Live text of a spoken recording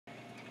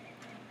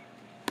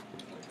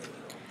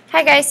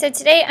Hi guys, so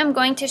today I'm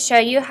going to show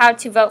you how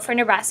to vote for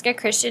Nebraska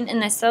Christian in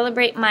the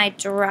Celebrate My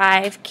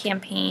Drive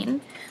campaign.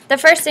 The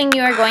first thing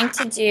you are going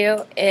to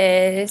do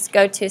is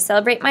go to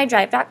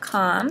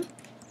celebratemydrive.com.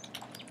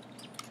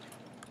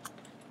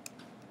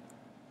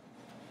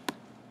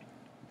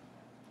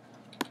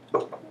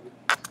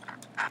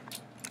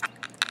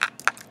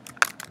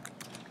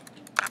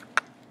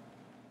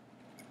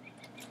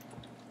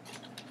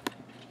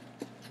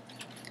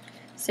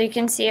 So you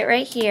can see it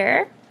right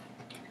here.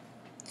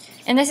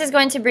 And this is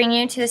going to bring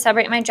you to the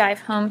Celebrate My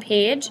Drive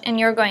homepage, and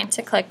you're going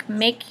to click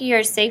Make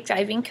Your Safe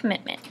Driving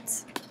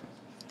Commitment.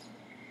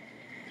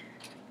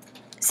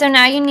 So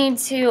now you need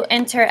to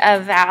enter a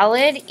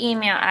valid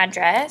email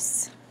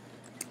address.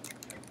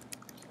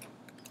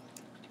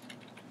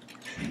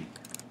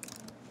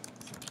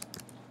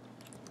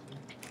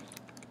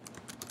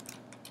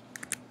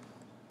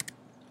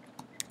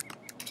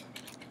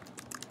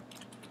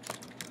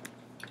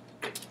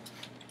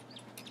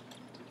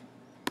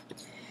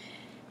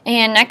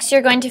 And next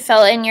you're going to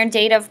fill in your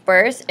date of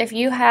birth. If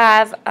you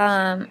have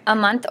a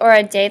month or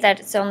a day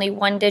that it's only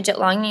one digit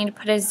long, you need to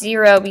put a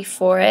 0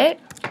 before it,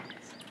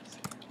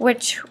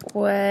 which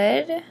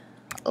would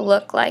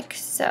look like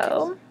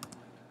so.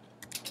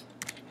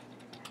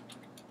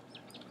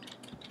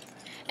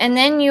 And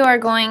then you are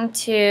going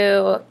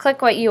to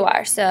click what you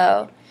are.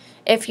 So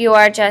if you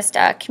are just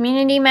a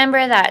community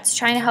member that's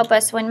trying to help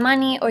us win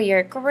money, or you're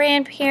a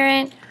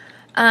grandparent,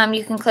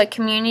 you can click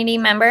community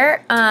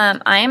member.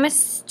 I am a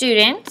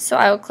student, so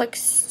I will click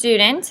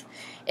student.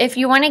 If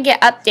you want to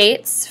get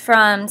updates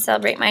from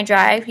Celebrate My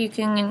Drive, you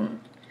can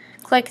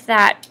click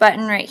that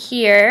button right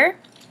here.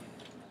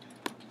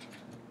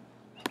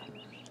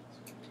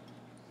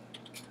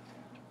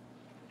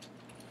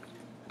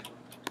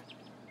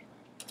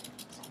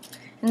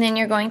 And then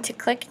you're going to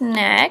click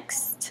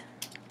next.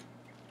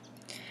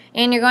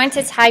 And you're going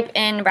to type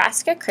in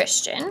Nebraska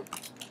Christian.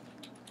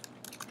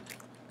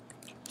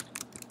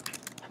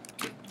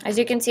 As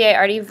you can see, I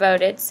already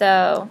voted,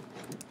 so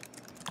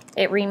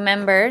it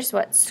remembers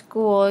what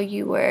school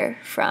you were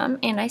from,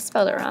 and I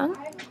spelled it wrong.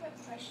 I have a quick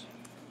question.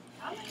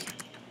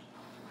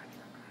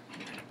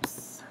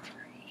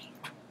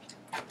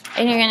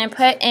 And you're going to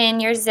put in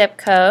your zip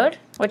code,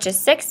 which is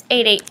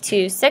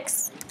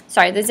 68826,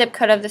 the zip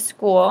code of the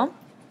school,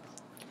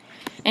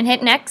 and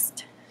hit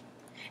next.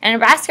 And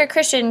Nebraska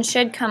Christian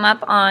should come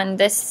up on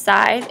this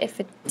side. If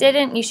it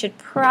didn't, you should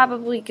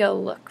probably go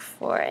look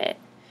for it.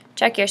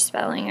 Check your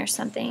spelling or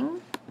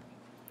something.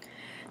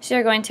 So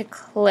you're going to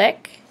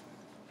click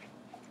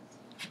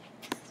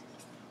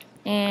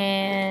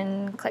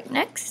and click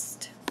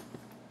next.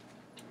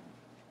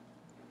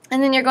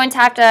 And then you're going to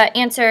have to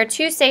answer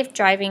 2 safe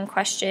driving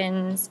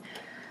questions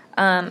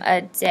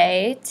a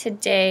day.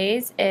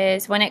 Today's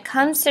is, when it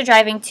comes to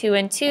driving 2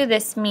 and 2,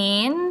 this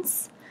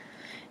means,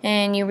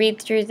 and you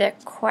read through the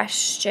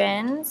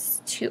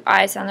questions, 2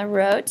 eyes on the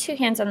road, 2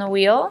 hands on the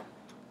wheel.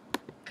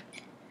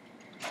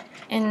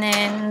 And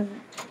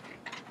then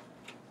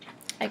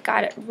I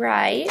got it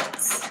right.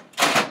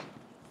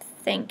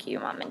 Thank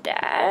you, Mom and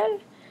Dad.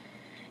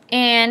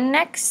 And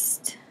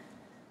next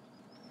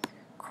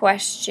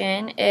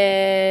question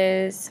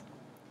is,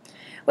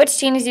 which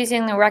teen is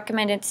using the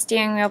recommended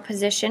steering wheel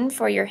position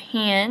for your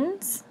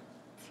hands?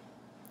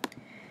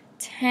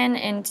 10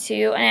 and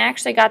 2. And I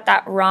actually got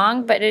that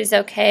wrong, but it is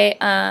okay.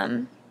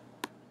 At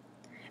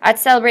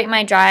Celebrate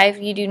My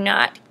Drive, you do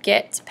not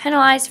get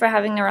penalized for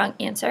having the wrong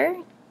answer.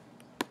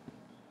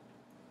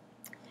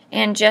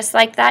 And just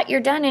like that,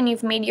 you're done and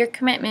you've made your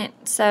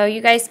commitment. So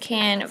you guys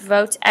can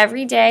vote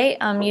every day.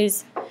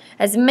 Use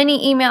as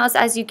many emails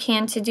as you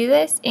can to do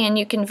this, and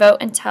you can vote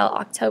until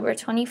October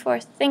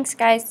 24th. Thanks,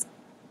 guys.